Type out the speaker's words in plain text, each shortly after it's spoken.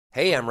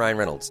Hey, I'm Ryan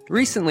Reynolds.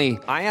 Recently,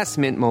 I asked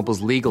Mint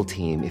Mobile's legal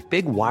team if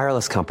big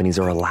wireless companies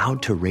are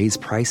allowed to raise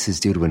prices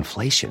due to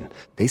inflation.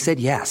 They said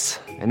yes.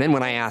 And then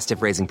when I asked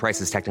if raising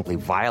prices technically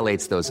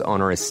violates those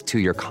onerous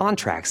two-year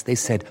contracts, they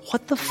said,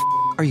 "What the f***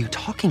 are you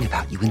talking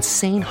about, you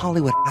insane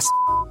Hollywood ass?"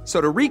 So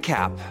to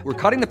recap, we're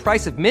cutting the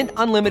price of Mint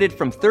Unlimited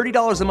from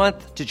 $30 a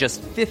month to just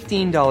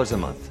 $15 a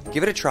month.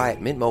 Give it a try at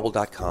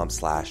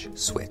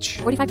mintmobile.com/switch.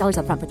 $45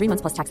 up front for 3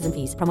 months plus taxes and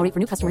fees. Promo rate for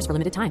new customers for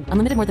limited time.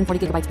 Unlimited more than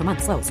 40 gigabytes per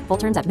month. Slows full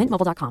terms at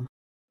mintmobile.com.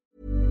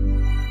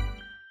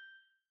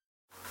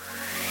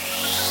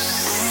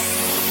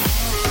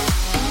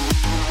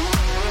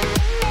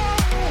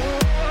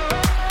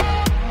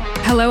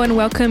 Hello and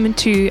welcome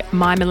to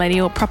My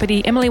Millennial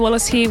Property. Emily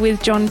Wallace here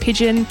with John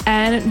Pidgeon,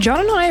 and John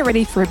and I are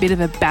ready for a bit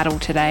of a battle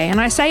today. And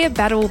I say a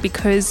battle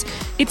because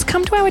it's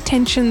come to our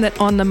attention that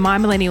on the My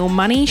Millennial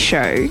Money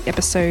Show,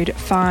 episode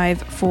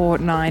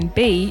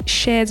 549B,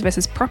 Shares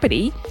versus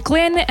Property,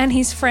 Glenn and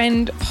his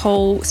friend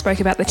Paul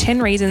spoke about the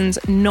 10 reasons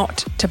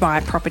not to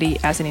buy property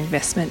as an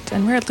investment.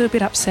 And we're a little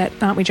bit upset,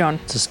 aren't we, John?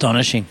 It's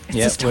astonishing.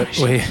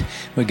 Astonishing.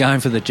 We're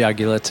going for the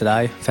jugular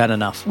today. We've had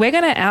enough. We're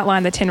going to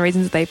outline the 10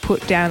 reasons they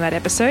put down in that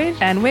episode,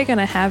 and we're going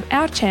to have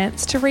our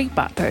chance to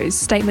rebut those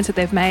statements that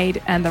they've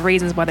made and the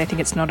reasons why they think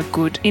it's not a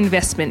good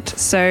investment.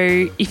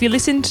 So if you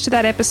listened to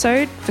that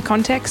episode for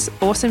context,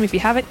 awesome. If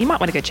you haven't, you might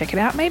want to go check it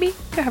out maybe.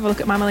 Go have a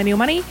look at My Millennial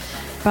Money.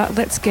 But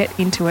let's get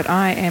into it.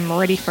 I am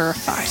ready for a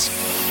fight.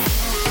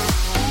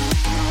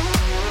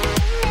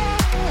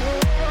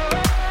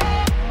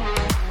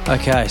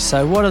 Okay,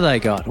 so what do they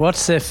got?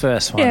 What's their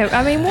first one? Yeah,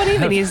 I mean, what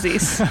even is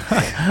this?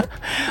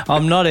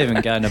 I'm not even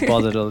going to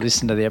bother to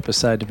listen to the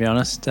episode, to be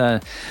honest.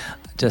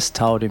 Just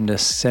told him to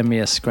send me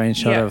a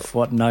screenshot of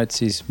what notes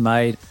he's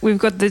made. We've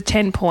got the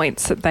 10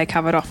 points that they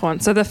covered off on.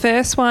 So the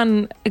first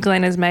one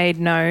Glenn has made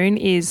known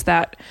is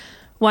that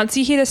once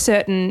you hit a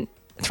certain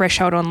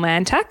threshold on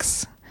land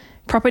tax,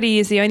 property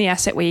is the only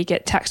asset where you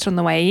get taxed on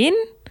the way in,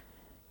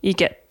 you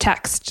get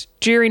taxed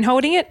during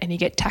holding it, and you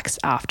get taxed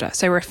after.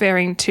 So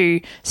referring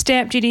to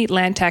stamp duty,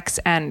 land tax,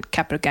 and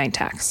capital gain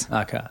tax.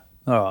 Okay.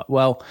 All right.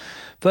 Well,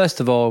 first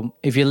of all,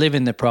 if you live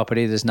in the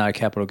property, there's no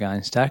capital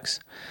gains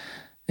tax.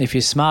 If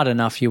you're smart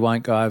enough, you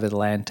won't go over the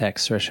land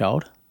tax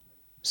threshold.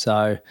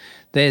 So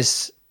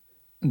there's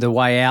the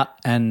way out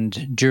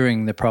and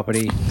during the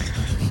property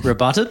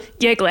rebutted.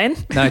 Yeah, Glenn.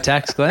 No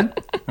tax, Glenn.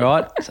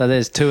 Right. So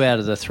there's 2 out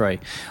of the 3.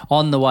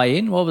 On the way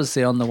in, what was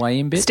the on the way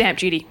in bit? Stamp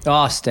duty.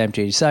 Oh, stamp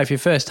duty. So if you're a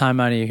first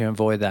homeowner, you can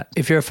avoid that.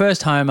 If you're a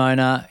first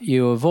homeowner,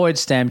 you avoid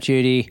stamp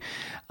duty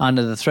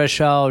under the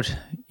threshold.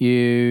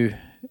 You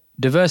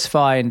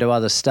diversify into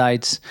other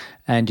states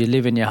and you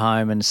live in your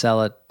home and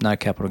sell it, no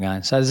capital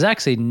gain. So there's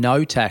actually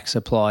no tax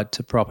applied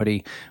to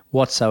property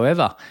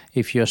whatsoever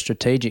if you're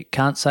strategic.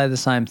 Can't say the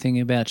same thing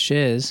about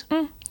shares.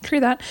 True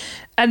that.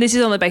 And this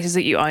is on the basis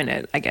that you own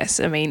it, I guess.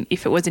 I mean,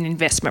 if it was an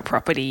investment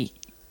property,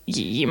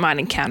 you might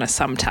encounter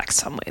some tax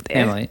somewhere there.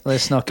 Emily,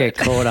 let's not get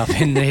caught up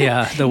in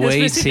the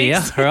weeds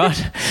here,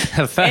 right?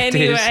 The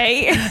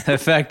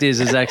fact is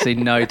there's actually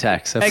no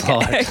tax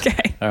applied.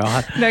 Okay. All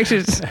right.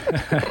 Noted.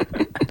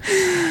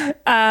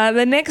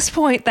 The next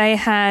point they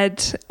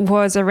had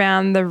was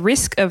around the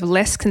risk of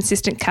less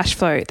consistent cash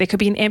flow. There could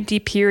be an empty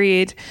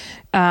period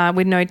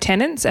with no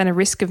tenants and a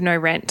risk of no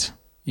rent.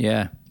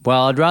 Yeah.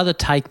 Well, I'd rather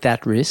take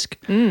that risk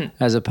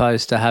as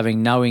opposed to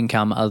having no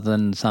income other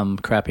than some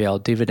crappy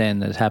old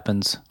dividend that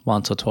happens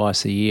once or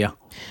twice a year.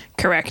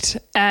 Correct.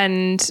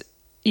 And,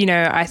 you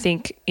know, I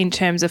think in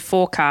terms of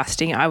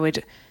forecasting, I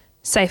would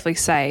safely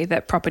say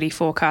that property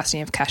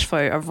forecasting of cash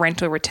flow of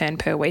rental return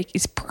per week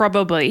is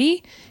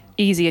probably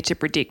easier to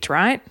predict,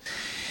 right?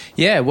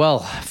 Yeah, well,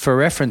 for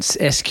reference,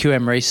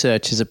 SQM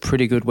Research is a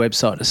pretty good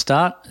website to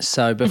start.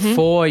 So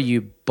before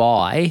you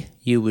buy,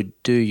 you would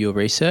do your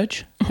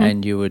research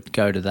and you would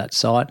go to that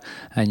site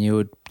and you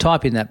would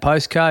type in that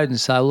postcode and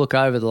say, look,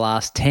 over the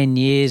last 10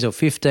 years or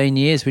 15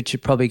 years, which it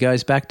probably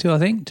goes back to, I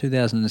think,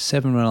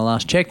 2007 when I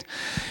last checked,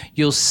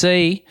 you'll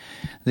see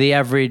the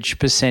average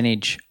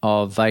percentage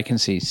of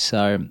vacancies.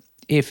 So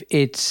if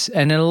it's,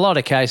 and in a lot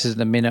of cases at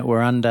the minute,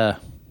 we're under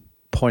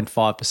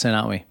 0.5%,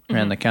 aren't we,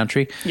 around the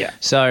country? Yeah.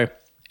 So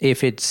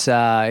if it's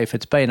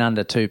been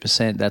under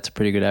 2%, that's a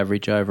pretty good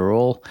average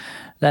overall.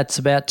 That's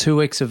about 2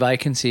 weeks of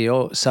vacancy.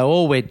 So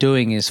all we're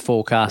doing is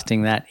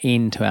forecasting that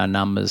into our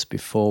numbers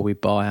before we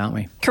buy, aren't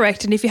we?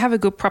 Correct. And if you have a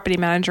good property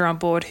manager on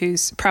board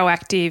who's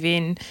proactive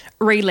in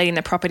re-letting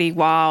the property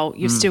while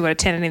you've still got a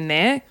tenant in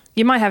there,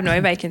 you might have no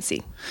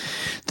vacancy.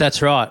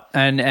 That's right.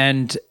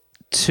 And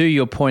to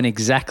your point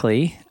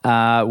exactly,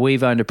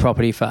 we've owned a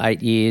property for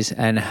 8 years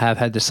and have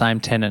had the same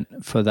tenant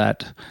for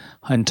that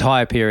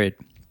entire period.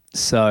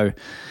 So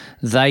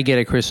they get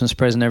a Christmas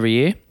present every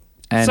year.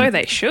 And so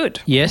they should.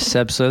 Yes,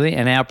 absolutely.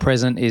 And our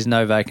present is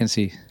no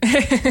vacancy.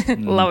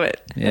 Love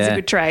it. Yeah. It's a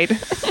good trade.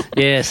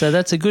 Yeah, so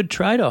that's a good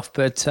trade-off.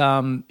 But,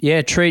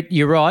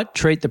 you're right.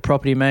 Treat the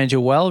property manager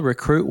well,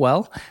 recruit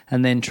well,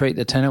 and then treat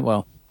the tenant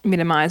well.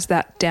 Minimise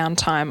that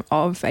downtime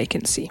of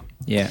vacancy.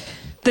 Yeah.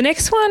 The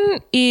next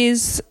one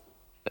is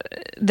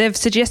they've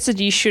suggested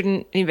you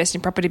shouldn't invest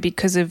in property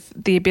because of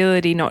the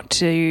ability not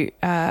to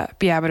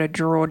be able to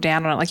draw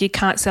down on it. Like you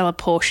can't sell a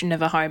portion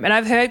of a home. And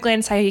I've heard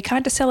Glenn say you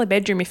can't just sell a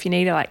bedroom if you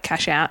need to like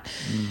cash out,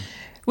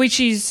 which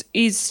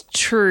is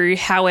true.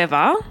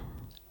 However,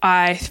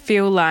 I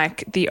feel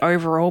like the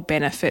overall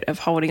benefit of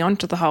holding on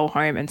to the whole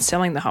home and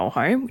selling the whole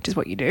home, which is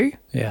what you do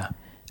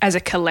as a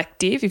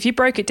collective, if you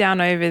broke it down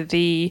over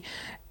the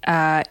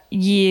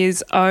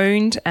years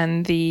owned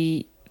and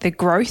the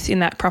growth in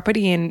that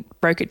property and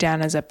broke it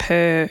down as a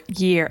per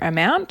year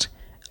amount,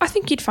 I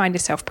think you'd find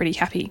yourself pretty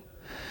happy.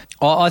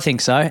 I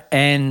think so.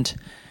 And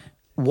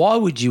why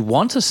would you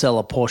want to sell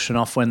a portion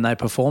off when they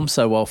perform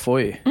so well for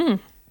you?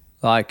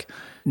 Like,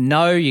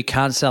 no, you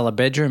can't sell a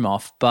bedroom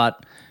off,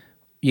 but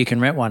you can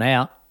rent one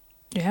out.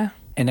 Yeah.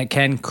 And it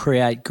can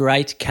create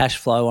great cash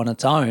flow on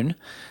its own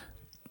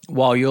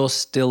while you're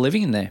still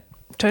living in there.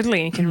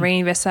 Totally. You can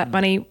reinvest that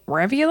money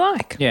wherever you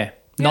like. Yeah.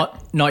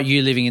 Not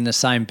you living in the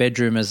same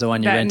bedroom as the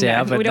one you rent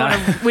out. But we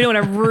don't want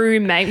a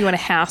roommate. We want a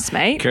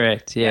housemate.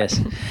 Correct.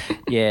 Yes.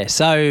 Yeah.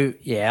 So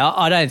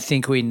I don't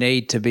think we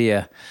need to be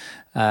a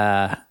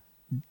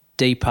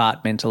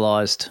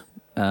departmentalised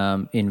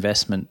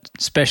investment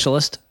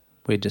specialist.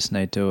 We just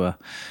need to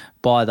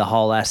buy the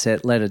whole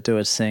asset, let it do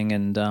its thing,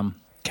 and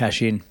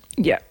cash in.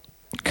 Yeah.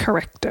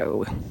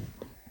 Correcto.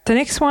 The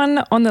next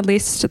one on the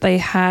list that they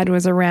had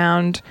was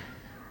around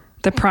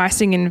the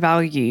pricing and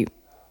value.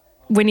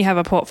 When you have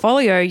a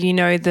portfolio, you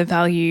know the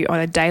value on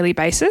a daily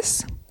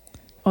basis.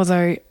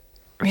 Although,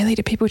 really,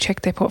 do people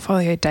check their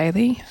portfolio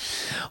daily?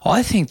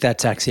 I think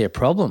that's actually a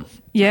problem.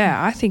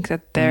 Yeah, I think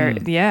that they're,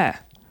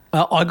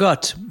 I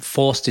got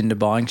forced into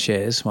buying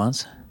shares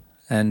once,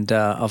 and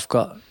I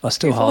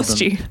still hold them.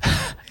 You?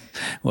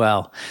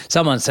 Well,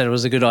 someone said it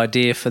was a good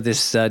idea for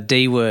this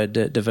D word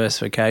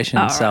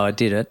diversification, so I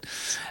did it.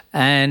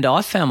 And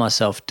I found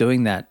myself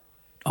doing that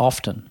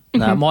often.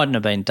 Now, it mightn't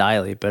have been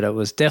daily, but it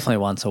was definitely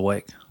once a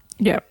week.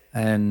 Yeah.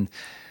 And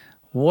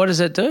what does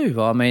it do?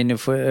 I mean,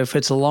 if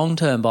it's a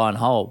long-term buy and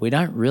hold, we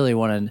don't really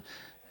want to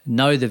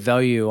know the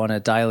value on a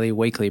daily,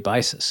 weekly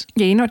basis.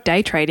 Yeah, you're not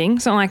day trading.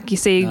 It's not like you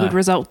see a good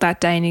result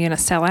that day and you're going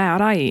to sell out,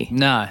 are you?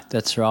 No,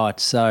 that's right.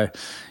 So,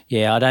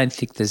 I don't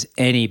think there's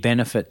any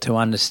benefit to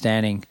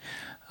understanding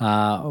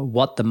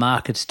what the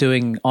market's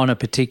doing on a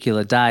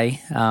particular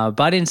day.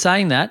 But in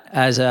saying that,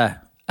 as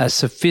a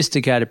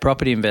sophisticated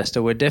property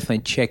investor, we're definitely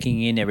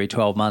checking in every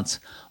 12 months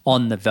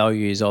on the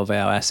values of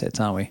our assets,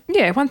 aren't we?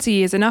 Yeah, once a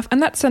year is enough.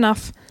 And that's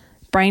enough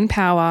brain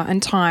power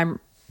and time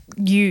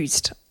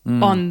used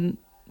on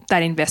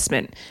that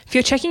investment. If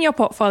you're checking your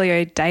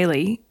portfolio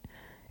daily,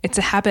 it's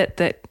a habit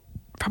that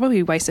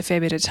probably wastes a fair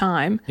bit of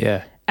time.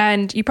 Yeah.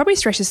 And you probably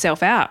stress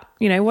yourself out.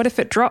 You know, what if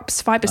it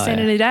drops 5%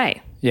 in a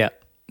day? Yeah.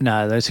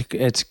 No,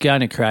 it's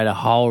going to create a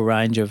whole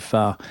range of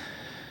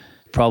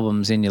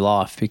problems in your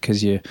life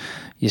because you're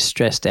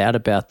stressed out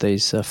about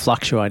these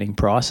fluctuating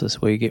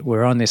prices.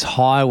 We're on this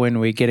high when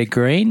we get a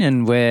green,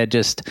 and we're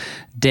just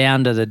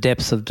down to the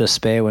depths of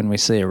despair when we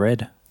see a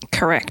red.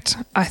 Correct.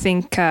 I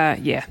think,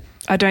 I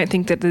don't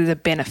think that there's a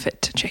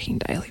benefit to checking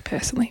daily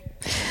personally.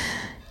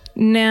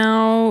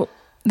 Now,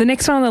 the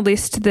next one on the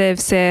list they've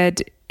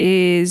said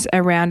is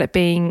around it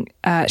being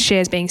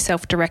shares being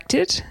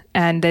self-directed,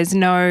 and there's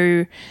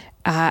no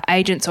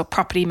agents or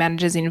property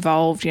managers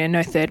involved,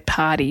 no third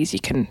parties. You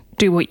can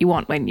do what you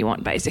want when you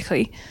want,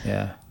 basically.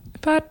 Yeah.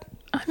 But,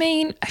 I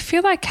mean, I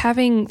feel like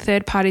having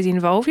third parties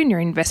involved in your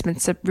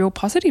investments is a real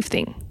positive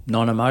thing.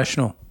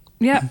 Non-emotional.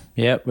 Yeah.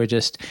 Yeah, we're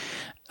just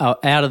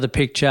out of the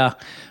picture.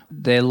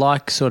 They're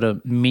like sort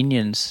of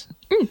minions.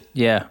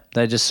 Yeah,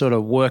 they're just sort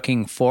of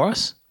working for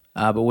us,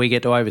 but we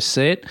get to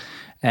oversee it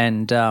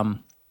and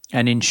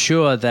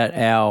ensure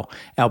that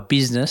our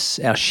business,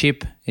 our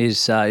ship is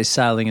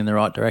sailing in the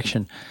right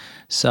direction.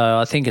 So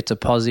I think it's a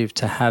positive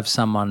to have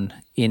someone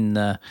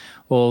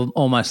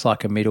almost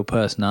like a middle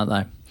person, aren't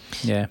they?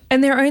 Yeah.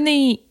 And they're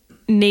only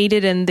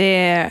needed and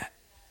there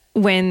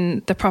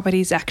when the property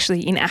is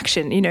actually in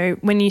action.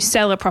 When you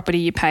sell a property,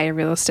 you pay a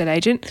real estate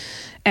agent,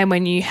 and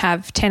when you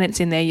have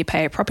tenants in there, you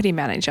pay a property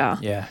manager.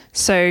 Yeah.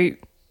 So,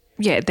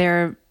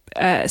 they're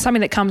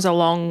something that comes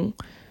along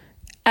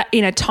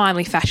in a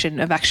timely fashion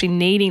of actually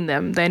needing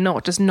them. They're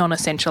not just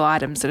non-essential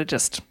items that are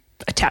just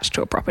attached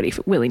to a property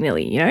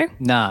willy-nilly,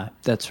 No,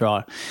 that's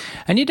right.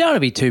 And you don't want to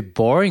be too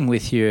boring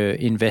with your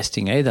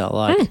investing either.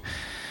 Like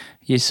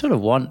you sort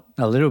of want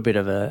a little bit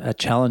of a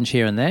challenge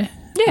here and there.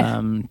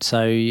 Yeah.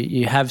 So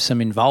you have some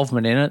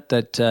involvement in it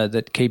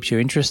that keeps you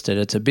interested.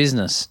 It's a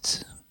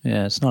business.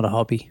 It's not a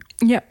hobby.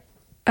 Yep.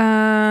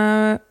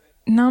 I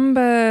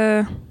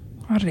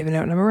don't even know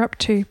what number we're up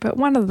to, but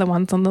one of the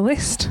ones on the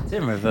list. It's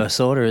in reverse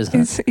order,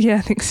 isn't it? Yeah,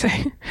 I think so.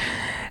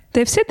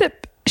 They've said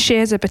that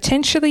shares are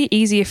potentially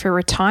easier for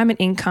retirement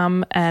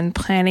income and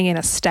planning and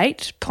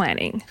estate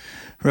planning.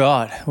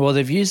 Right. Well,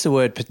 they've used the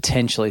word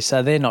potentially,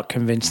 so they're not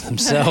convinced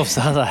themselves,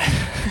 are they?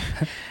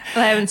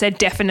 They haven't said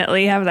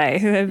definitely, have they?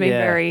 They've been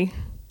very...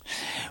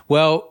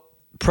 Well,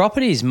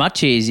 property is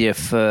much easier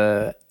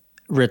for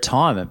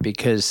retirement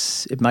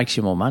because it makes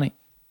you more money.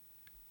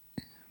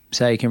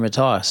 So you can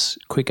retire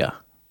quicker.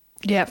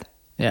 Yep.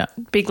 Yeah.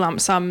 Big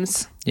lump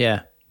sums.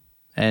 Yeah.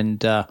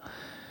 And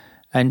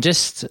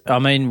just, I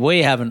mean,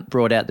 we haven't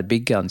brought out the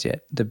big guns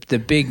yet. The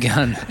big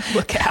gun.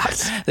 Look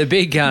out. The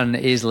big gun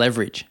is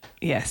leverage.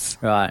 Yes.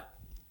 Right.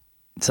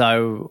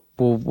 So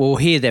we'll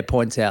hear their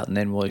points out and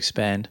then we'll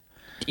expand.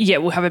 Yeah,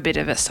 we'll have a bit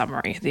of a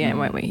summary at the end,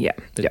 won't we? Yeah.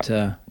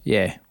 But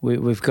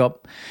we've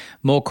got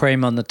more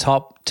cream on the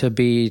top to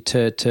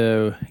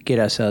get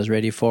ourselves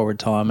ready for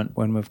retirement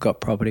when we've got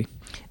property.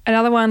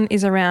 Another one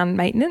is around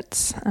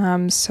maintenance.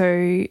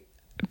 So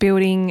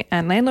building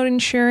and landlord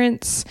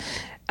insurance,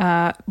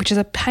 which is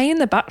a pain in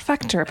the butt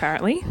factor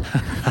apparently.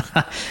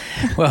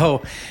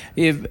 Well,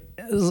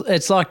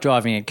 it's like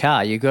driving a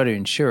car. You've got to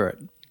insure it.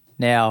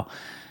 Now,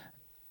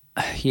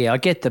 yeah, I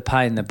get the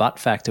pain in the butt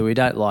factor. We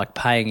don't like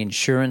paying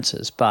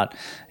insurances, but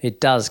it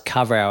does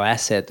cover our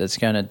asset that's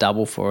going to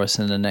double for us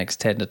in the next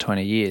 10 to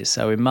 20 years.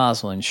 So we might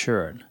as well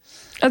insure it.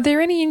 Are there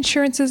any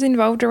insurances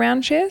involved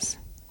around shares?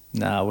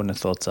 No, I wouldn't have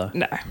thought so.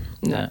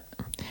 No.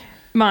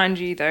 Mind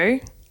you, though,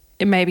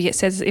 maybe it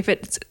says if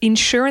it's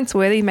insurance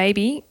worthy,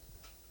 maybe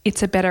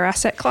it's a better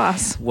asset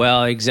class.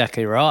 Well,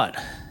 exactly right.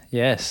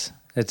 Yes.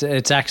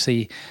 It's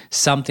actually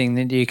something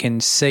that you can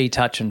see,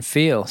 touch and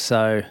feel.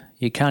 So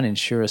you can't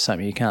insure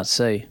something you can't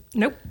see.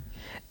 Nope.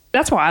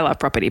 That's why I love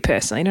property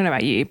personally. I don't know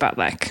about you, but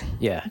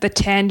the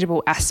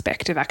tangible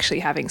aspect of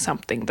actually having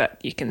something that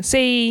you can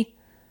see,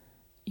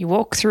 you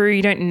walk through.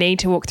 You don't need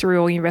to walk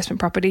through all your investment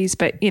properties,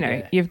 but,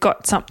 you've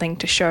got something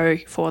to show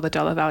for the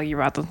dollar value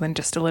rather than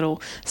just a little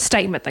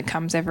statement that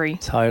comes every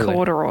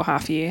quarter or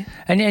half year.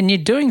 And you're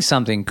doing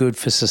something good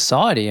for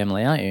society,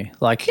 Emily, aren't you?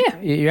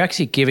 You're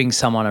actually giving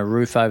someone a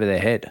roof over their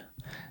head.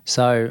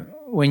 So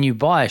when you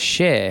buy a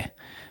share,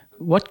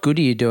 what good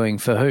are you doing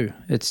for who?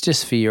 It's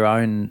just for your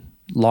own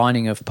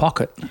lining of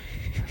pocket.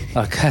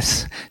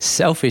 That's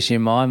selfish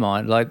in my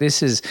mind.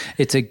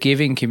 It's a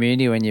giving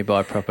community when you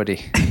buy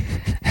property,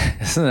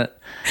 isn't it?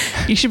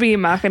 You should be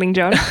in marketing,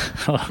 John.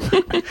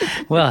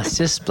 Well, it's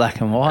just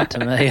black and white to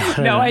me.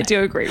 I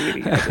do agree with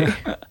you.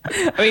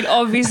 I mean,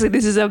 obviously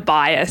this is a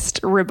biased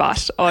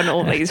rebut on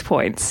all these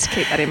points.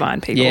 Keep that in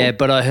mind, people. Yeah,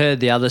 but I heard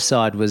the other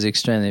side was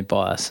extremely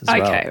biased as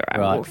well. Okay, right.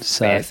 Well,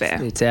 so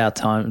fair. It's our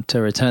time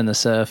to return the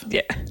surf.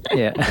 Yeah.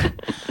 Yeah.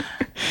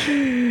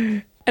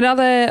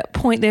 Another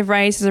point they've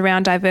raised is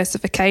around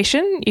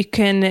diversification. You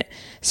can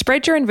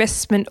spread your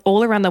investment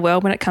all around the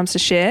world when it comes to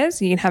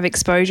shares. You can have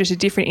exposure to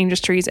different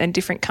industries and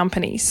different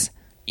companies.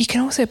 You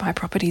can also buy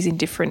properties in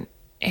different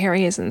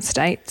areas and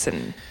states.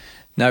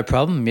 No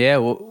problem, yeah.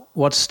 Well,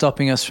 what's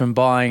stopping us from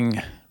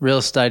buying real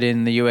estate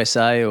in the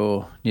USA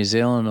or New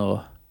Zealand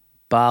or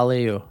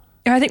Bali or...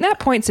 I think that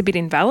point's a bit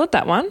invalid,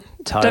 that one.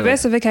 Totally.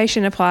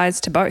 Diversification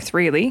applies to both,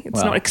 really.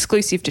 It's not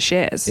exclusive to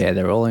shares. Yeah,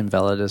 they're all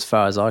invalid as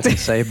far as I can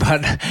see.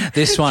 But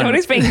this one... John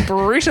is being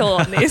brutal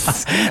on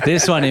this.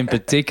 This one in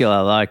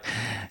particular,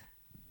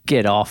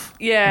 get off.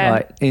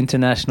 Yeah.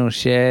 International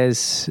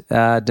shares,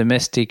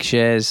 domestic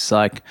shares,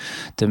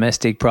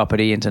 domestic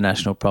property,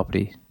 international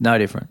property. No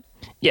different.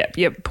 Yep,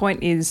 your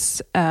point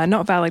is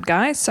not valid,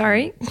 guys.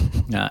 Sorry.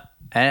 No.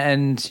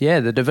 And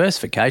the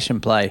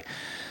diversification play...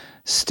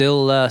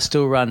 still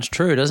runs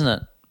true, doesn't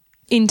it?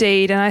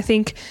 Indeed. And I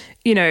think,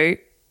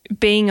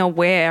 being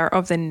aware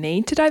of the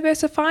need to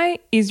diversify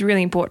is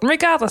really important,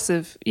 regardless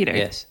of,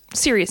 Yes.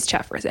 serious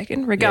chat for a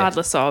second,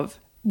 regardless of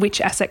which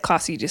asset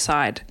class you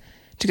decide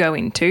to go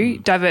into,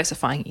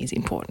 diversifying is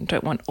important.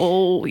 Don't want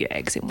all your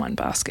eggs in one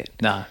basket.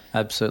 No,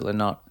 absolutely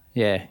not.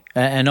 Yeah.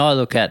 And I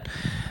look at,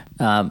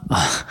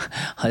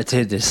 I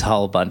did this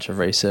whole bunch of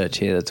research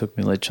here that took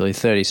me literally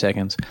 30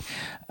 seconds.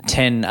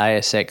 10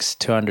 ASX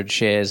 200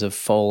 shares have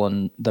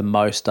fallen the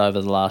most over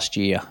the last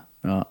year.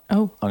 Right.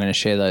 Oh. I'm going to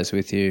share those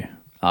with you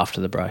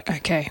after the break.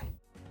 Okay.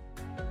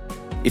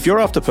 If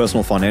you're after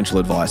personal financial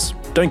advice,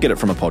 don't get it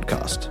from a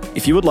podcast.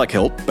 If you would like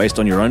help based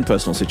on your own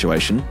personal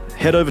situation,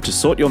 head over to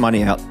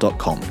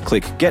sortyourmoneyout.com.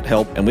 Click Get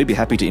Help and we'd be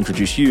happy to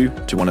introduce you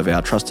to one of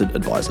our trusted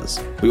advisors.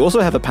 We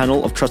also have a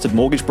panel of trusted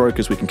mortgage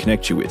brokers we can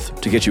connect you with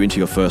to get you into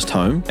your first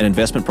home, an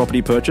investment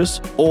property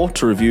purchase, or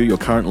to review your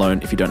current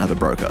loan if you don't have a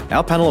broker.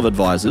 Our panel of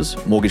advisors,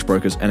 mortgage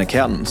brokers and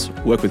accountants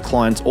work with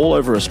clients all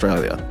over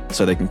Australia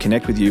so they can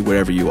connect with you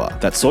wherever you are.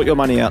 That's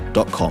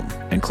sortyourmoneyout.com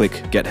and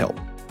click Get Help.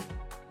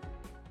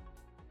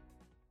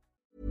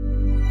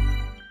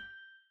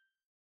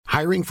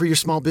 Hiring for your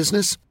small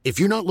business? If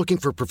you're not looking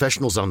for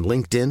professionals on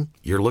LinkedIn,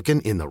 you're looking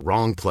in the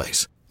wrong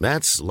place.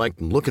 That's like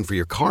looking for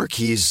your car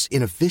keys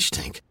in a fish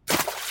tank.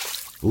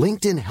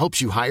 LinkedIn helps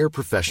you hire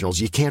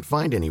professionals you can't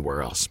find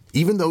anywhere else,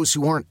 even those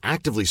who aren't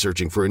actively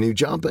searching for a new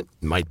job but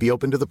might be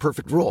open to the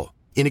perfect role.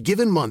 In a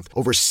given month,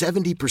 over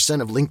 70%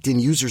 of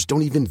LinkedIn users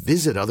don't even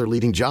visit other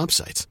leading job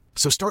sites.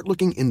 So start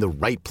looking in the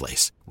right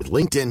place. With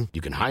LinkedIn, you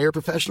can hire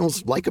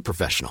professionals like a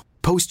professional.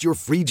 Post your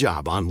free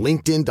job on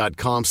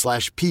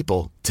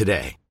linkedin.com/people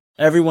today.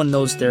 Everyone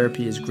knows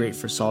therapy is great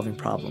for solving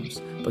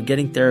problems, but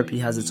getting therapy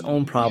has its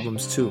own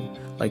problems too,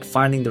 like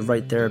finding the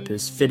right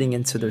therapist, fitting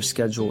into their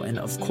schedule, and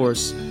of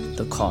course,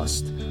 the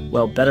cost.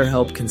 Well,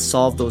 BetterHelp can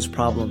solve those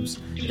problems.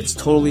 It's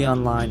totally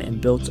online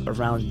and built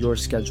around your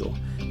schedule.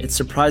 It's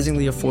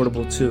surprisingly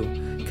affordable too.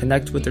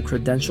 Connect with a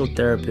credentialed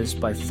therapist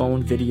by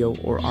phone, video,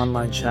 or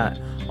online chat,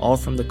 all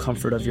from the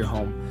comfort of your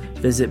home.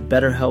 Visit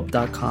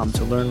BetterHelp.com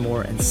to learn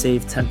more and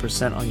save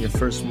 10% on your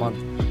first month.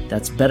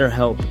 That's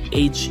BetterHelp,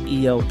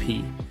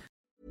 H-E-L-P.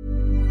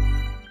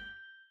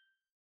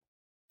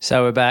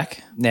 So we're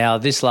back. Now,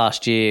 this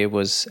last year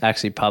was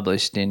actually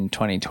published in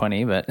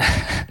 2020, but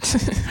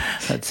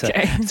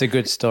it's a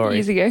good story.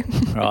 Years ago.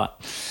 Right.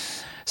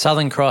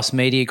 Southern Cross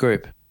Media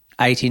Group,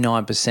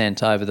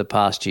 89% over the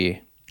past year.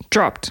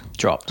 Dropped.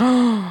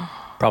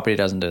 Property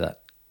doesn't do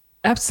that.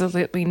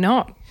 Absolutely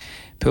not.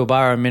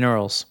 Pilbara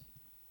Minerals,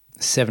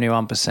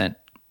 71%.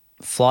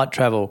 Flight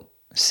Travel,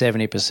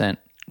 70%.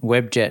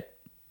 Webjet,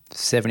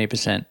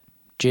 70%.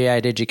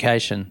 G8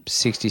 Education,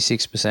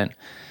 66%.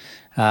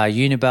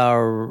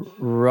 Unibar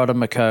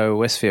Rodamaco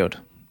Westfield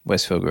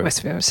Group,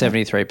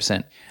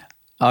 73%.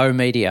 O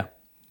Media,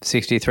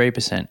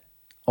 63%.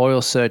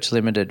 Oil Search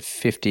Limited,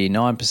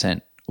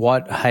 59%.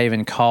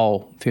 Whitehaven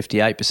Coal,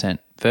 58%.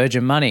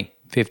 Virgin Money,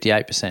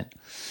 58%.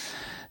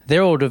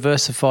 They're all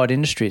diversified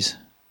industries.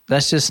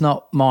 That's just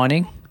not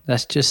mining.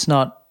 That's just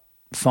not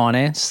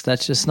finance.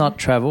 That's just not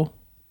travel.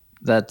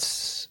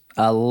 That's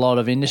a lot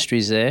of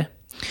industries there.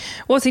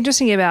 What's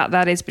interesting about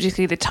that is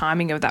particularly the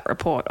timing of that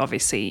report,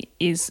 obviously,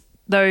 is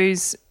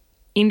those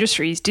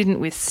industries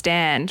didn't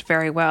withstand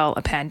very well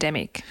a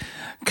pandemic.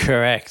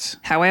 Correct.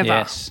 However,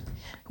 yes.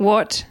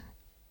 What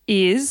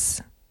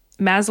is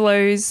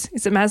Maslow's,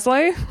 is it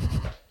Maslow?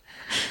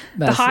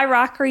 The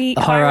hierarchy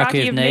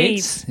of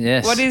needs.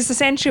 Yes. What is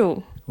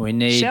essential? We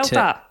need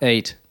shelter. To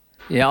eat.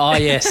 Yeah. Oh,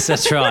 yes,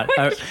 that's right.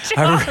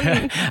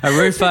 A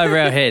roof over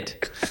our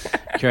head.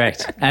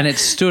 Correct. And it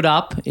stood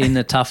up in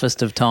the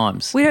toughest of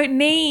times. We don't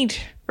need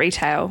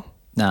retail.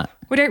 No.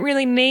 We don't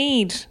really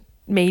need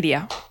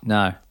media.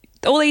 No.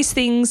 All these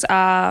things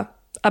are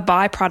a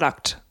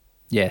byproduct.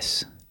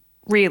 Yes.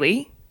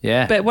 Really.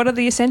 Yeah. But what are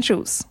the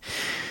essentials?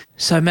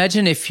 So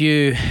imagine if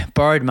you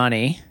borrowed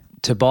money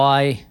to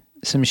buy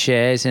some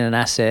shares in an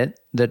asset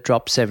that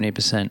dropped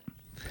 70%.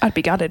 I'd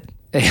be gutted.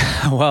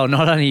 Well,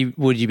 not only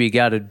would you be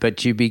gutted,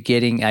 but you'd be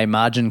getting a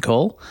margin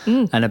call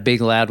and a big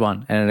loud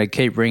one, and it'd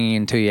keep ringing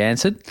until you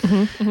answered.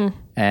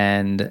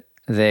 And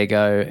there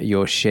go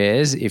your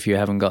shares if you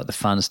haven't got the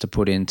funds to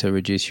put in to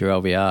reduce your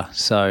LVR.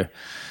 So,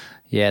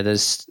 yeah,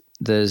 there's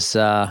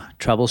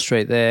trouble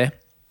street there.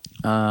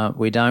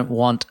 We don't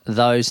want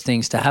those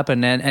things to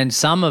happen. And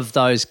some of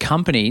those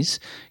companies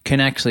can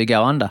actually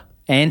go under.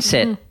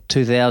 Ansett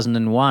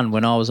 2001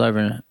 when I was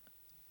overseas.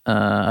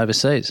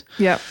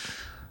 Yep.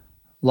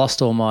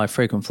 Lost all my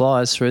frequent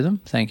flyers through them.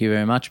 Thank you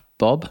very much,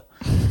 Bob.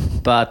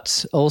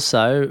 But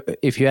also,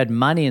 if you had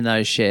money in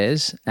those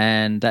shares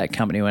and that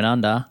company went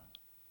under,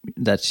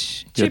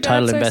 that's your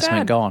total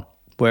investment gone.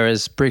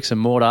 Whereas bricks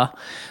and mortar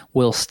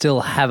will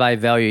still have a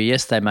value.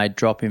 Yes, they may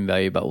drop in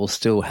value, but will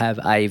still have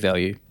a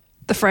value.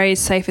 The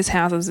phrase safe as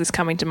houses is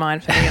coming to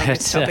mind for me on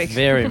this topic.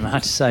 Very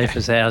much safe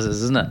as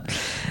houses, isn't it?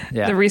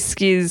 Yeah. The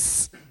risk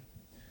is,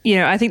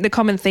 I think the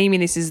common theme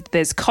in this is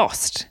there's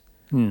cost,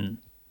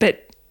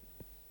 but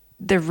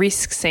the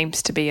risk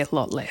seems to be a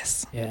lot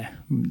less. Yeah.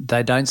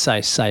 They don't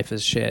say safe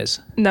as shares.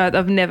 No,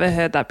 I've never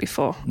heard that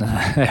before. No,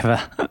 ever.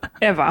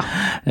 Ever.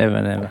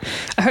 Ever, never.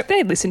 I hope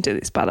they listen to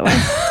this, by the way.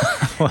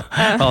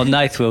 Oh,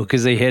 Nath will,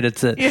 because he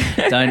edits it.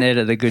 Yeah. Don't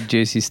edit the good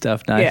juicy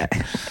stuff, Nath. Yeah.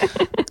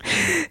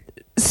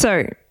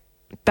 So,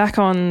 back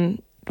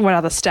on what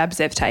other stabs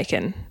they've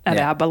taken at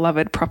our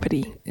beloved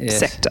property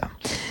sector.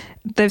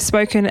 They've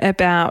spoken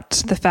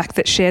about the fact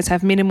that shares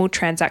have minimal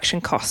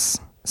transaction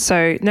costs.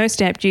 So no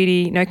stamp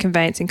duty, no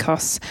conveyancing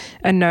costs,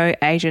 and no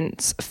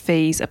agent's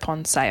fees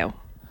upon sale.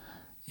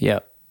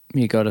 Yep,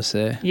 you got us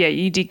there. Yeah,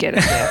 you did get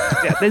it there.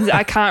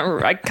 I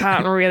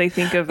can't really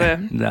think of a...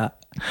 No.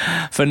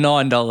 For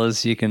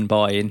 $9 you can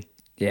buy in.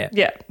 Yeah.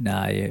 Yeah.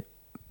 No, yeah.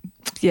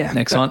 Yeah.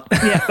 Next one.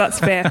 Yeah, that's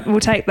fair.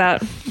 We'll take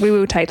that. We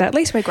will take that. At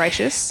least we're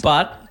gracious.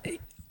 But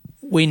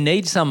we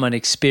need someone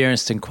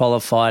experienced and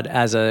qualified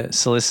as a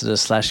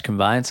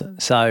solicitor/conveyancer.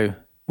 So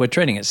we're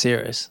treating it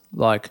serious.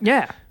 Like,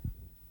 yeah.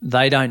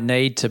 They don't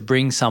need to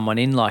bring someone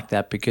in like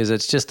that because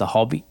it's just a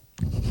hobby.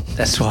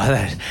 That's why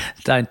they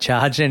don't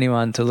charge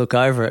anyone to look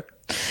over it.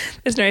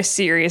 There's no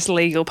serious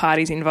legal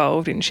parties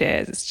involved in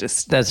shares. It's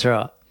just... That's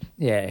right.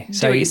 Yeah.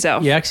 So do it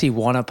yourself. You actually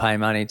want to pay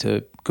money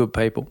to good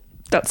people.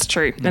 That's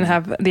true. And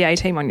have the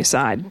A-team on your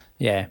side.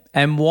 Yeah.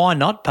 And why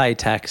not pay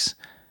tax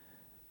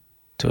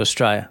to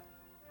Australia?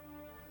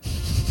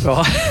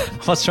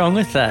 What's wrong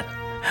with that?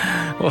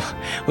 Well,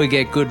 we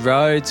get good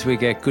roads, we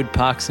get good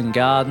parks and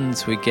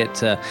gardens, we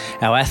get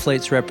our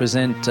athletes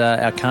represent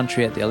our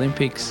country at the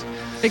Olympics.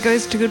 It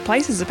goes to good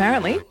places,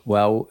 apparently.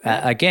 Well,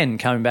 again,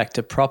 coming back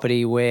to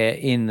property, we're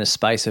in the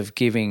space of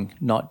giving,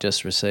 not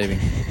just receiving.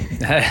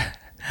 So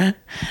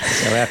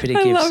happy to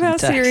give some tax. I love how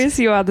serious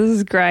you are. This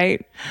is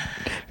great.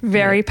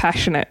 Very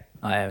passionate.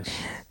 I am.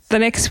 The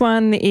next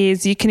one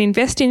is you can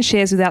invest in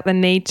shares without the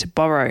need to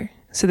borrow.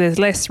 So there's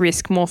less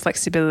risk, more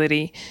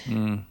flexibility.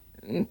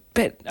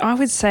 But I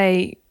would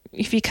say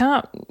if you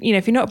can't,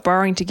 if you're not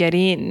borrowing to get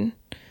in,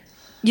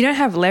 You don't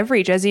have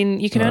leverage, as in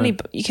you can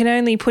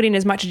only put in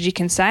as much as you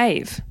can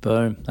save.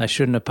 Boom. They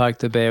shouldn't have poked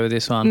the bear with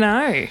this one.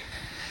 No.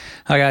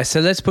 Okay, so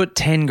let's put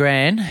 10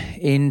 grand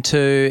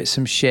into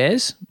some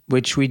shares,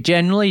 which we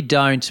generally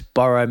don't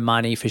borrow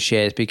money for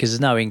shares because there's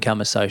no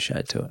income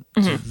associated to it.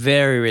 It's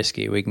very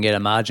risky. We can get a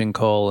margin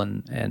call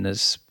and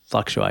there's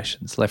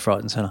fluctuations left, right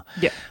and centre.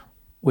 Yeah.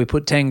 We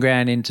put 10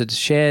 grand into the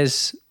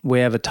shares. We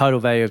have a total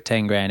value of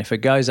 10 grand. If it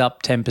goes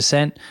up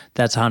 10%,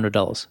 that's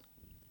 $100.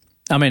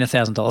 I mean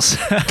 $1,000.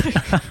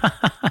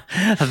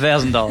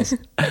 $1,000.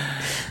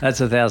 That's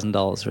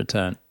 $1,000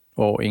 return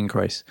or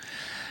increase.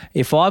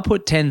 If I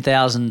put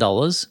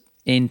 $10,000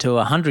 into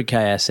a 100K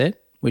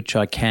asset, which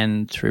I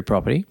can through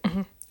property,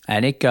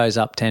 and it goes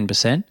up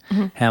 10%,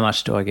 how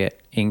much do I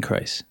get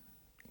increase?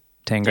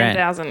 10 grand.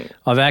 10,000.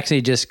 I've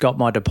actually just got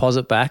my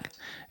deposit back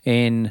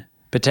in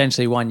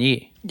potentially 1 year.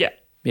 Yeah.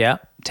 Yeah,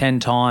 10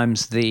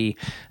 times the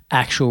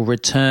actual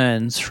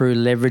returns through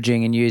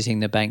leveraging and using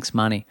the bank's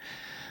money.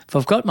 If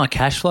I've got my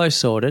cash flow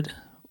sorted,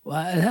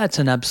 well, that's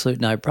an absolute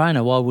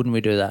no-brainer. Why wouldn't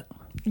we do that?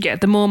 Yeah,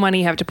 the more money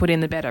you have to put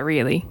in, the better,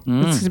 really.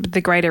 It's the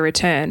greater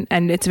return.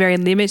 And it's very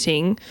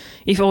limiting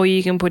if all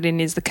you can put in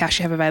is the cash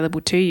you have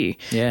available to you.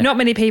 Yeah. Not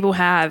many people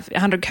have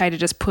 100K to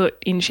just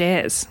put in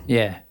shares,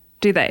 Yeah.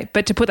 do they?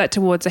 But to put that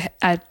towards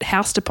a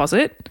house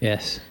deposit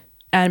Yes.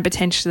 and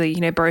potentially,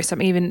 borrow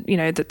something even,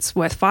 that's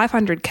worth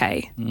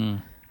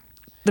 500K,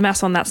 the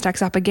maths on that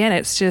stacks up again.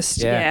 It's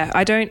just,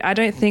 I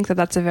don't think that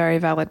that's a very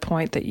valid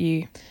point that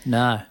you...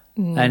 No.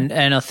 And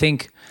I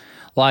think,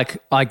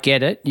 I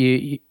get it.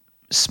 You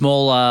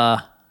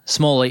smaller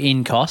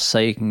in cost, so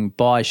you can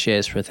buy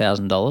shares for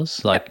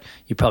 $1,000.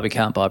 You probably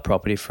can't buy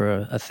property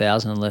for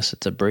 $1,000 unless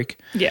it's a brick.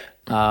 Yeah.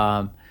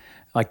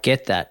 I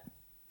get that,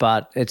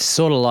 but it's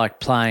sort of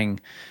like playing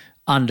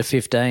under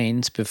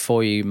 15s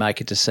before you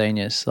make it to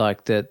seniors.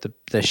 Like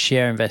the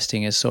share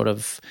investing is sort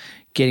of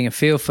getting a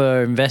feel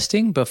for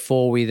investing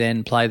before we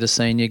then play the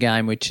senior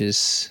game, which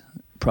is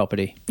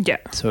property. Yeah.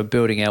 So we're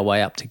building our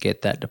way up to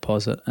get that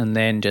deposit and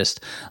then just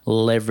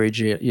leverage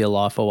your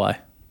life away.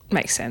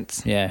 Makes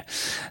sense. Yeah.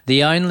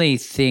 The only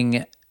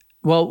thing,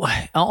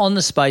 on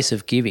the space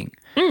of giving,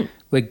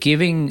 we're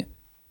giving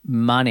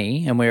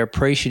money and we're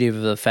appreciative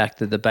of the fact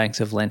that the banks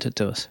have lent it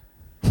to us.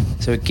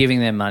 So we're giving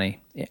them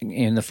money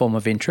in the form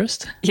of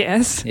interest.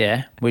 Yes.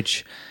 Yeah,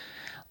 which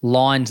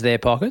lines their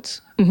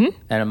pockets and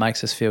it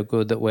makes us feel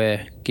good that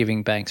we're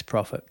giving banks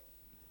profit.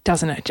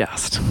 Doesn't it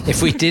just?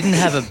 If we didn't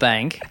have a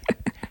bank,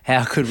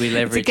 how could we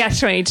leverage? It's a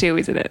catch-22,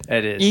 isn't it?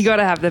 It is. You got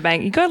to have the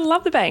bank. You got to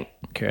love the bank.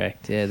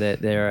 Correct. Yeah,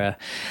 they're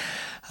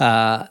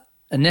a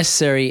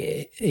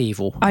necessary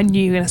evil. I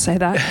knew you were going to say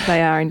that.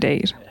 They are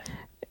indeed.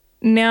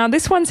 Now,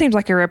 this one seems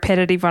like a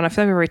repetitive one. I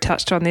feel like we've already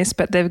touched on this,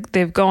 but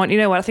they've gone, you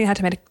know what, I think I had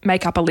to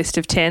make up a list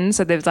of 10,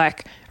 so they've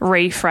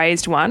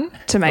rephrased one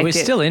to make it. Are we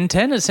still in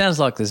 10? It sounds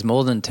like there's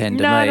more than 10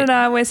 to me.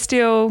 No,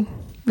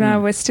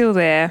 we're still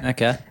there.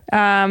 Okay.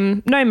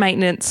 No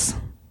maintenance.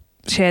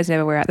 Shares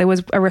never wear out. There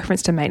was a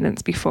reference to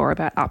maintenance before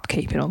about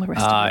upkeep and all the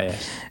rest of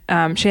it.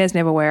 Yeah. Shares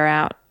never wear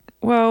out.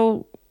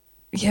 Well,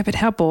 yeah, but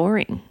how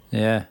boring.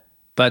 Yeah.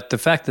 But the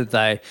fact that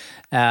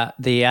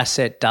the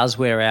asset does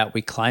wear out,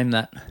 we claim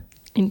that.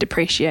 In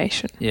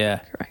depreciation.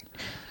 Yeah. Correct.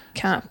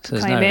 Can't So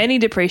claim any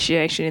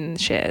depreciation in the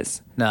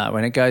shares. No,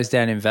 when it goes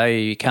down in value,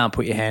 you can't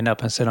put your hand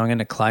up and say, I'm going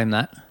to claim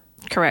that.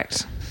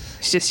 Correct.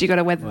 It's just you got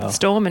to weather the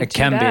storm and it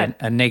can be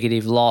a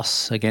negative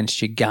loss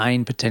against your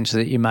gain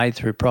potentially that you made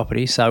through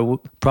property.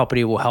 So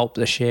property will help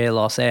the share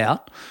loss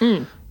out.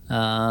 In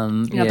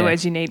other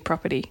words, you need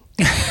property.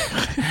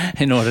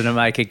 In order to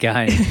make a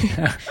gain.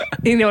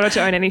 In order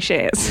to own any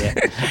shares. Yeah.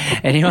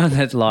 Anyone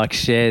that likes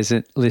shares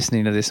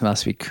listening to this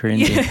must be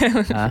cringing.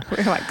 Yeah.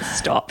 We're like,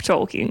 stop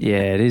talking.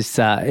 Yeah, it is.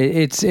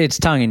 It's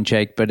tongue in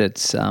cheek, but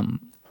it's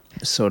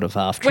sort of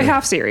half true. We're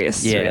half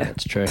serious. Yeah,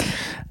 that's true.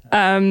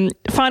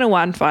 Final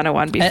one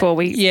before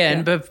we...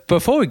 And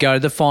before we go to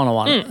the final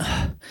one,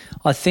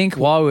 I think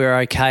why we're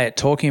okay at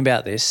talking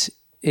about this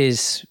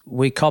is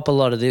we cop a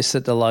lot of this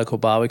at the local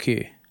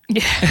barbecue.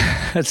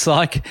 Yeah. It's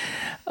like,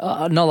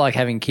 not like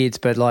having kids,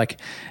 but like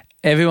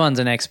everyone's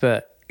an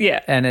expert.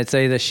 Yeah. And it's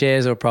either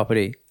shares or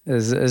property.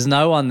 There's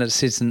no one that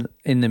sits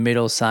in the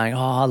middle saying,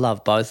 I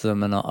love both of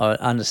them and I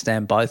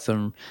understand both of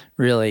them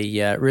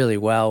really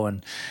well.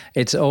 And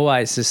it's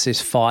always just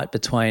this fight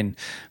between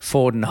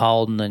Ford and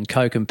Holden and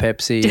Coke and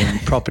Pepsi and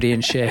property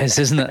and shares,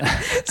 isn't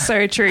it?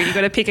 So true. You've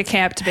got to pick a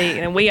camp to be in,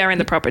 and we are in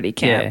the property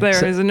camp. Yeah.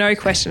 There is no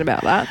question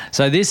about that.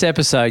 So this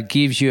episode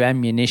gives you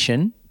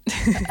ammunition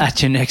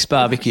at your next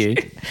barbecue.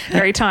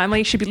 Very timely.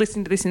 You should be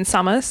listening to this in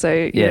summer,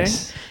 so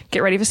yes.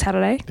 Get ready for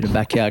Saturday. Bit of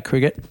backyard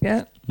cricket.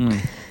 Yeah.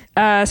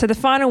 So the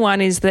final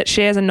one is that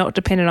shares are not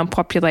dependent on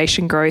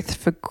population growth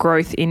for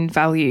growth in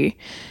value.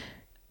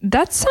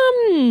 That's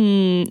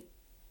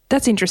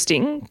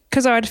interesting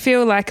because I'd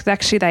feel like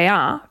actually they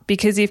are,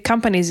 because if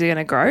companies are going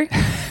to grow,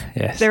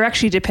 yes, they're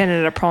actually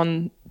dependent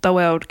upon the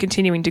world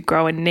continuing to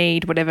grow and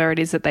need whatever it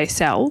is that they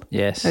sell.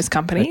 Yes, those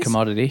companies. A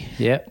commodity.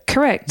 Yeah,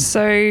 correct.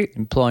 So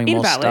employing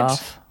more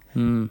staff.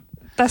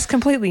 That's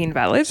completely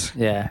invalid.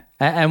 Yeah.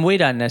 And we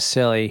don't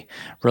necessarily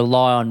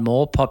rely on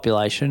more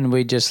population.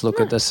 We just look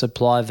at the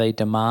supply v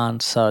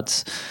demand. So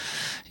it's,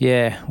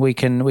 we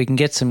can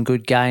get some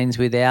good gains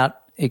without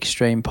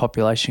extreme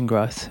population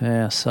growth.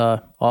 Yeah.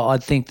 So I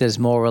think there's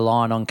more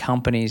reliant on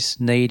companies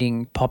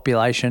needing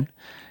population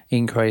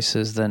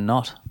increases than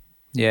not.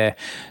 Yeah.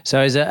 So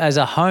as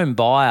a home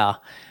buyer,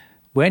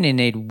 we only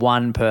need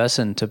one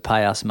person to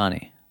pay us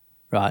money,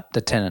 right?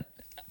 The tenant.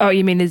 Oh,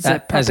 you mean as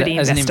a property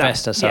as investor? As an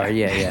investor, sorry.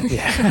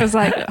 Yeah. I was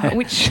like,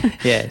 which?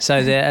 Yeah, so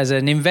as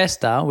an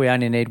investor, we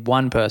only need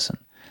one person.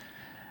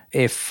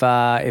 If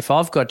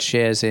I've got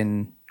shares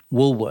in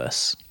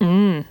Woolworths,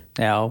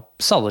 now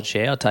solid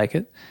share, I'll take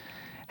it.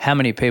 How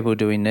many people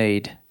do we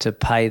need to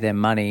pay their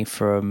money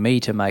for me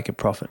to make a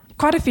profit?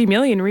 Quite a few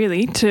million,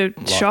 really, to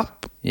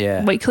shop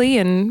weekly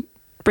and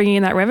bringing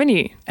in that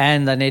revenue.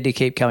 And they need to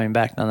keep coming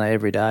back, don't they,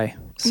 every day.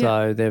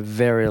 So they're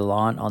very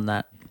reliant on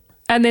that.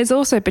 And there's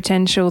also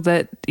potential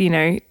that,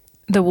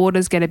 the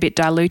waters get a bit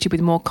diluted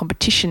with more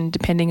competition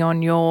depending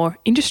on your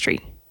industry.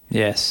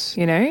 Yes.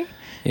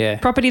 Yeah.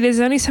 Property, there's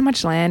only so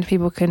much land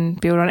people can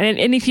build on.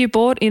 And if you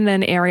bought in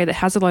an area that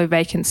has a low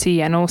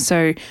vacancy and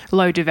also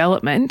low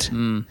development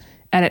and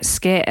it's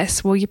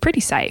scarce, well, you're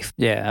pretty safe.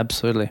 Yeah,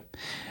 absolutely.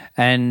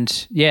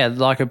 And,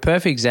 like a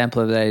perfect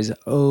example of that is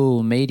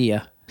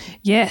media.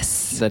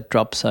 Yes. That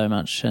drops so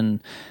much,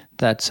 and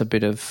that's a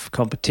bit of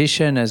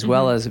competition as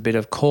well as a bit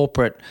of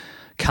corporate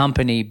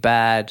company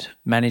bad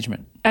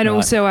management. And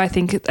also I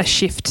think a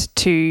shift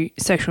to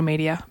social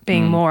media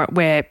being more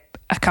where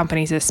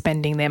companies are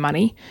spending their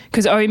money,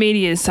 because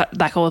media is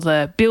like all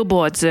the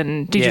billboards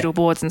and digital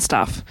boards and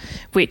stuff,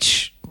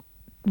 which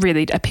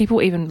really, are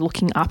people even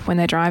looking up when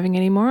they're driving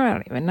anymore? I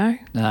don't even know.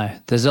 No,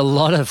 there's a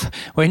lot of,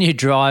 when you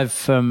drive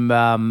from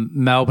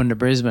Melbourne to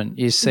Brisbane,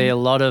 you see a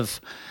lot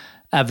of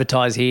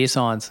advertise here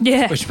signs,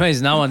 which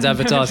means no one's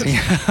advertising.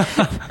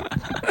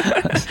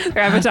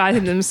 They're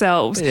advertising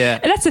themselves. Yeah.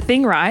 And that's the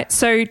thing, right?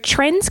 So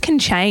trends can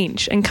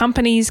change and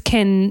companies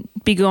can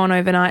be gone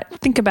overnight.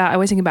 I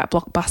always think about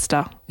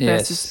Blockbuster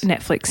versus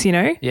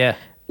Netflix, Yeah.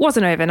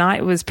 Wasn't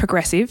overnight, it was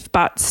progressive,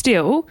 but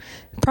still,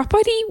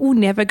 property will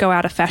never go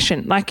out of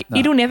fashion.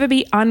 It'll never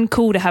be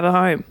uncool to have a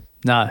home.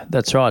 No,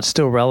 that's right. It's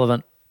still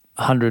relevant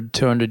 100,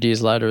 200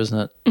 years later, isn't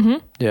it? Mm-hmm.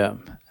 Yeah.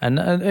 And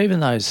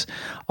even those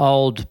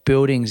old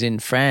buildings in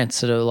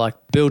France that are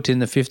built in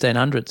the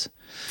 1500s.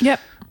 Yep.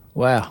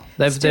 Wow.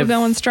 They've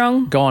going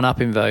strong. Gone up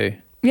in value.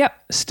 Yep.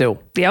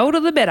 Still. The older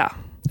the better.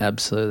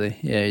 Absolutely.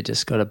 Yeah, you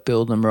just got to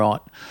build them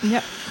right.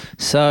 Yep.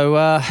 So,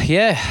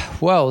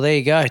 well, there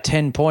you go.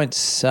 10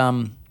 points.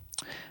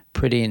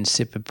 Pretty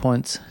insipid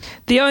points.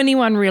 The only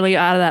one really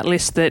out of that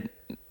list that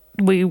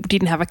we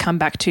didn't have a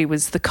comeback to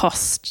was the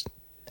cost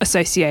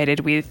associated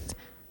with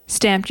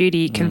stamp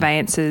duty,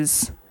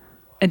 conveyances,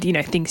 and,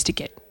 things to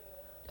get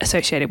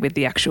associated with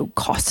the actual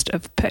cost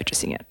of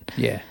purchasing it.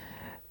 Yeah.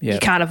 You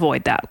can't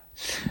avoid that.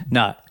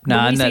 No.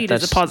 We see it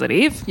as a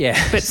positive,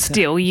 but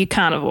still you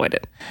can't avoid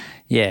it.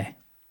 Yeah.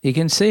 You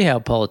can see how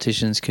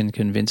politicians can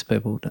convince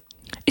people.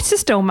 It's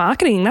just all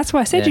marketing. That's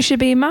why I said you should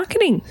be in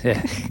marketing.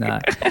 Yeah, no.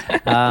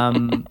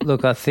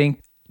 Look, I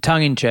think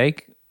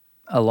tongue-in-cheek,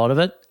 a lot of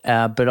it,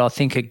 but I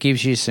think it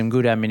gives you some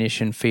good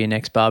ammunition for your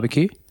next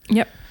barbecue.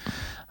 Yep.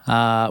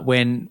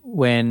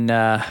 When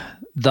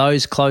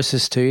those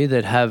closest to you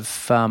that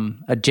have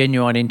a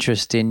genuine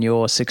interest in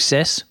your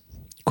success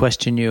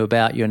question you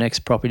about your next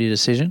property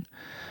decision,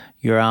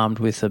 you're armed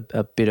with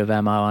a bit of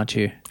ammo, aren't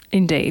you?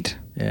 Indeed.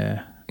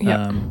 Yeah.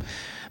 Yep.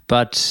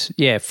 But,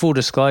 full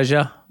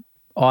disclosure,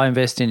 I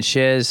invest in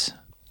shares.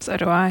 So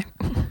do I.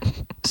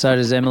 So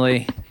does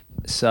Emily.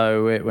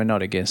 So we're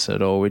not against it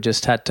at all. We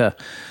just had to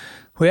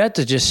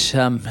just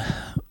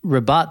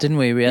rebut, didn't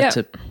we? We had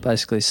to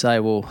basically say,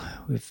 well,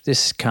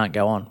 this can't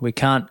go on.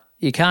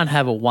 You can't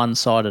have a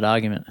one-sided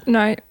argument.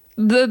 No.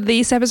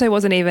 This episode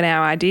wasn't even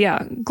our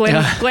idea.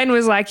 Glenn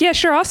was like, yeah,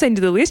 sure, I'll send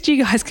you the list.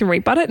 You guys can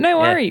rebut it. No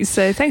worries.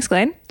 So thanks,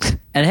 Glenn.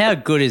 And how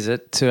good is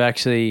it to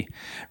actually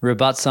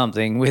rebut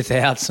something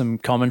without some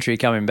commentary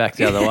coming back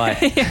the other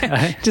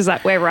way?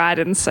 Just we're right,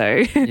 and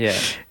so,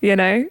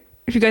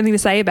 if you've got anything to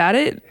say about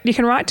it, you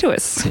can write to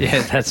us.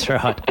 Yeah, that's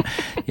right.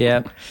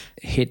 Yeah.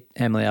 Hit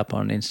Emily up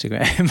on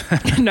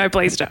Instagram. No,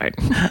 please don't.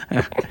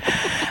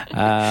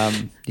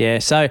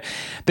 So a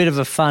bit of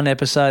a fun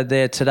episode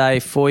there today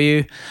for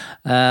you,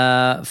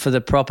 for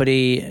the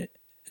property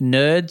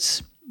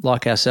nerds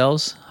like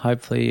ourselves.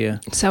 Hopefully you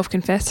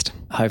self-confessed.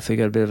 Hopefully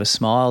got a bit of a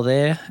smile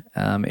there.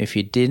 If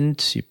you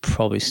didn't, you're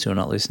probably still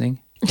not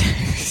listening.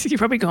 You're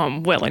probably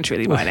gone well and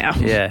truly by now.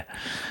 Yeah.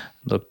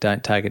 Look,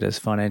 don't take it as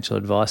financial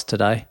advice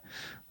today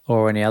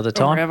or any other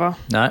time. Or ever.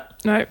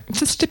 No,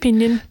 just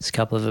opinion. It's a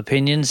couple of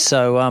opinions.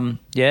 So,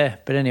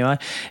 but anyway,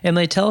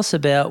 Emily, tell us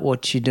about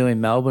what you do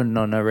in Melbourne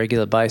on a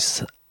regular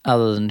basis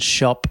other than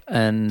shop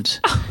and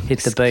hit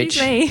the beach.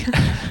 Excuse me.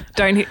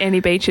 Don't hit any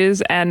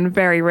beaches and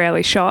very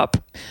rarely shop.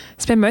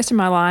 Spend most of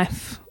my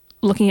life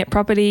looking at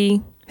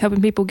property,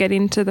 helping people get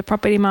into the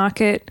property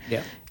market.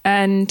 Yeah.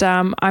 And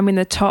I'm in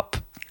the top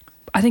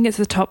I think it's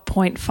the top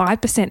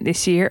 0.5%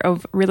 this year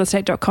of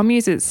realestate.com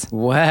users.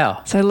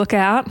 Wow. So look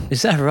out.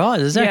 Is that right?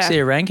 There's actually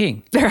a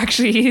ranking. There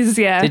actually is,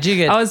 yeah. Did you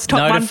get I was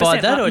top notified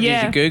 1%, that or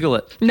did you Google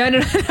it? No.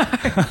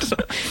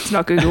 It's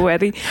not Google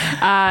worthy.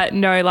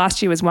 No,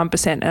 last year was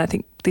 1% and I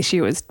think this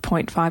year was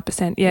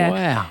 0.5%. Yeah.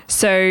 Wow.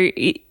 So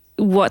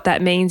what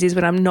that means is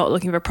when I'm not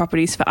looking for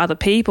properties for other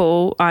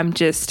people, I'm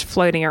just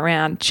floating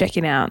around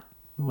checking out,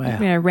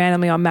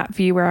 randomly on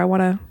MapView where I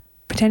want to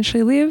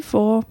potentially live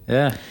or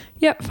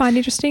find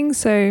interesting.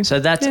 So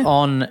that's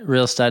on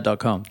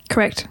realestate.com.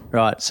 Correct.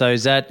 Right. So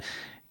is that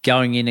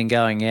going in and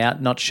going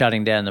out, not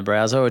shutting down the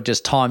browser, or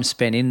just time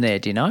spent in there,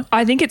 do you know?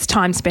 I think it's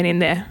time spent in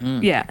there.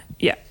 Yeah.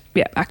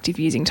 Active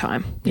using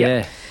time.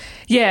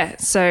 Yeah.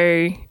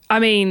 So, I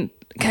mean,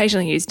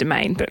 occasionally use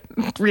domain, but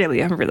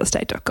really I'm a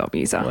realestate.com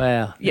user.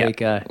 Wow. There you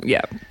go.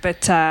 Yeah.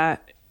 But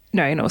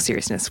no, in all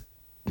seriousness,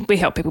 we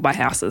help people buy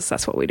houses.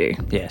 That's what we do.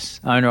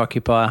 Yes.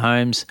 Owner-occupier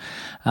homes.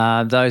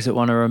 Those that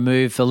want to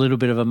remove a little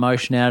bit of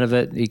emotion out of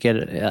it, you get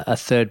a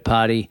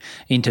third-party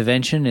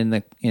intervention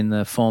in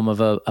the form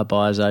of a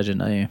buyer's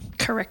agent, don't you?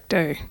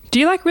 Correcto. Do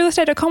you like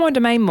realestate.com or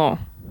domain more?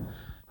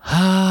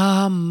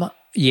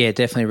 Yeah,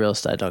 definitely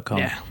realestate.com.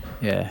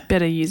 Yeah.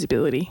 Better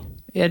usability.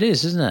 Yeah, it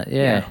is, isn't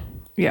it?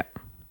 Yeah.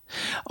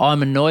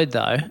 I'm annoyed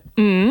though,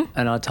 and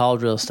I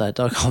told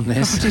realestate.com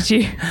this. Did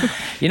you?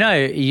 You know,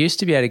 you used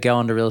to be able to go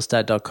onto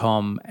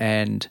realestate.com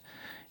and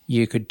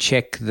you could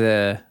check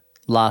the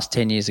last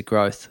 10 years of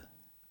growth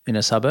in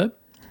a suburb.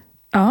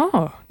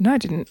 Oh, no, I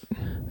didn't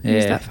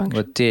use that function.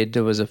 Well, it did.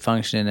 There was a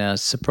function in there. It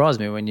surprised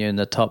me when you're in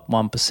the top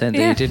 1% that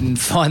you didn't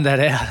find that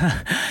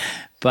out.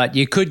 But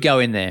you could go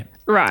in there.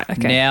 Right,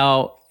 okay.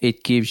 Now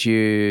it gives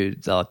you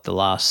the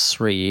last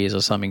 3 years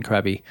or something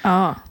crabby.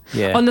 Oh.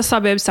 Yeah. On the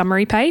suburb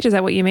summary page, is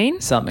that what you mean?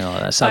 Something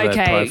like that. Suburb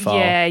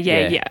profile.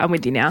 Yeah. I'm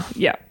with you now.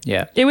 Yeah.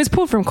 Yeah. It was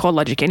pulled from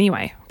CoreLogic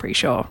anyway, pretty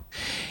sure.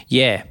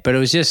 Yeah, but it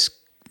was just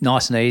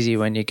nice and easy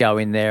when you go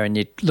in there and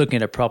you're looking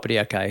at a property,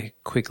 okay,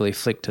 quickly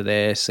flick to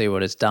there, see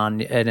what it's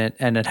done. And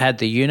it had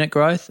the unit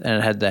growth and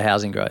it had the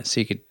housing growth.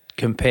 So you could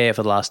compare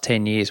for the last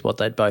 10 years what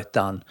they'd both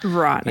done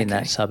in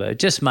that suburb. It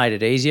just made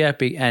it easier.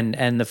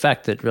 And the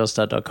fact that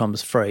realestate.com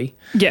is free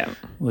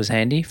was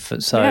handy.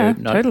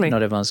 Not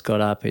everyone's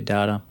got RP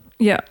data.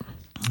 Yeah.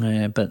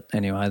 Yeah, but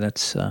anyway,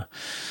 that's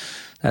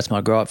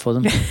my gripe for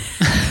them.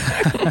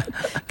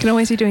 Can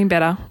always be doing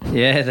better.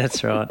 Yeah,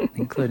 that's right,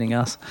 including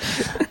us.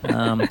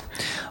 All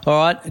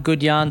right,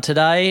 good yarn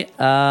today.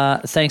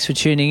 Thanks for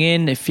tuning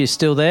in. If you're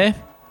still there,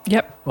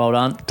 well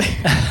done.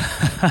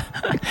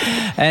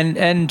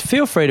 And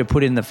feel free to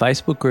put in the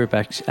Facebook group,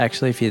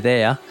 actually, if you're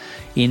there,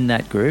 in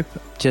that group,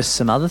 just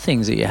some other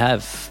things that you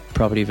have,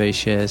 property v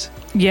shares.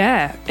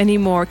 Yeah, any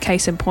more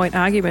case in point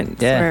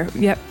arguments. Yeah.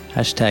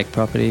 Hashtag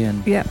property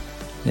and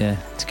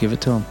let's give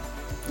it to them.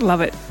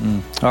 Love it.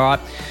 All right,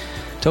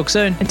 talk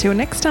soon. Until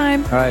next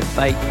time. All right,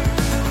 bye.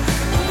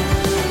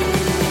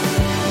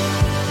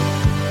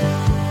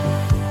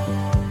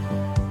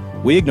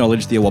 We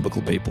acknowledge the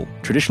Awabakal people,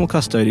 traditional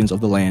custodians of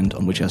the land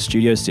on which our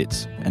studio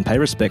sits, and pay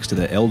respects to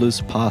their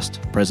elders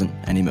past, present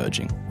and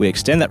emerging. We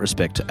extend that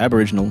respect to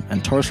Aboriginal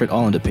and Torres Strait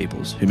Islander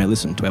peoples who may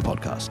listen to our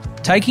podcast.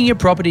 Taking your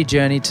property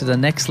journey to the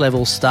next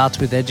level starts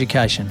with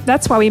education.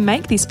 That's why we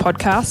make this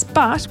podcast,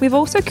 but we've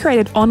also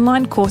created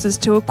online courses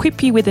to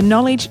equip you with the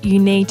knowledge you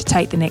need to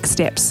take the next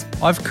steps.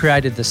 I've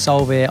created the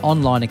Solvair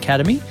Online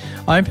Academy,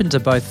 open to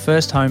both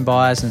first home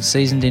buyers and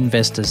seasoned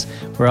investors,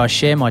 where I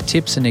share my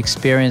tips and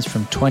experience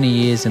from 20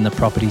 years in the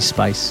property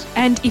space.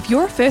 And if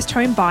you're a first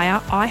home buyer,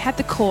 I have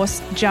the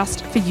course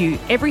just for you.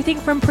 Everything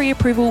from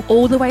pre-approval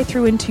all the way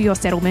through into your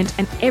settlement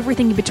and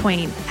everything in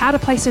between. How to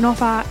place an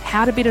offer,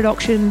 how to bid at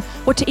auction,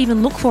 what to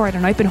even look for at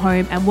an open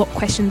home, and what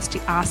questions to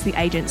ask the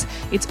agents.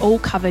 It's all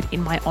covered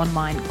in my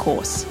online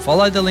course.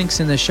 Follow the links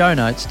in the show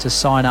notes to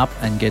sign up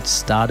and get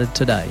started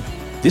today.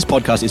 This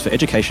podcast is for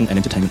education and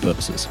entertainment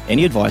purposes.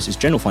 Any advice is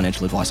general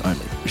financial advice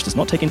only, which does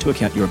not take into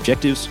account your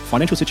objectives,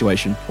 financial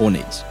situation, or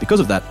needs. Because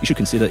of that, you should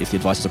consider if the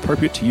advice is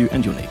appropriate to you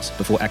and your needs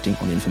before acting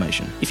on the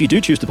information. If you do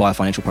choose to buy a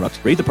financial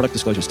product, read the product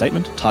disclosure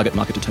statement, target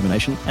market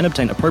determination, and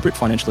obtain appropriate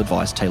financial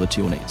advice tailored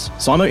to your needs.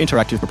 Simo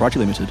Interactive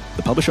Proprietary Limited,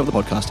 the publisher of the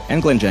podcast,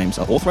 and Glenn James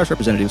are authorised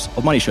representatives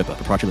of Money Sherpa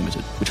Proprietary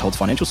Limited, which holds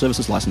financial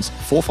services license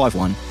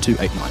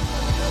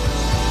 451289.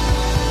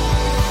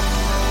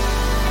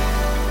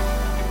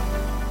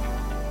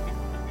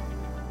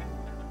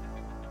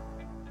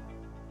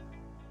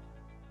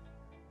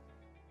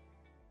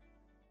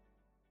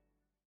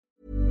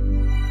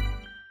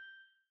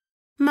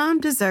 Mom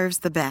deserves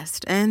the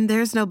best, and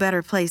there's no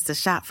better place to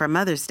shop for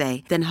Mother's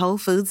Day than Whole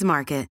Foods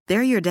Market.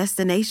 They're your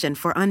destination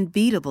for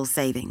unbeatable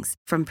savings,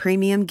 from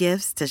premium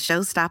gifts to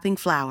show-stopping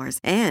flowers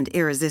and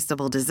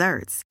irresistible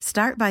desserts.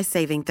 Start by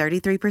saving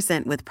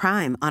 33% with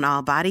Prime on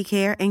all body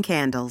care and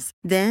candles.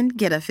 Then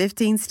get a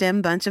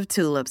 15-stem bunch of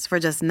tulips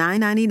for just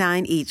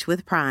 $9.99 each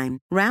with Prime.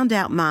 Round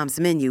out Mom's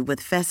menu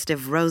with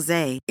festive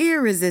rosé,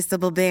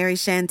 irresistible berry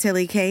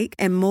chantilly cake,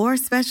 and more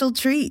special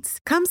treats.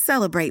 Come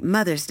celebrate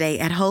Mother's Day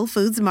at Whole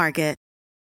Foods Market.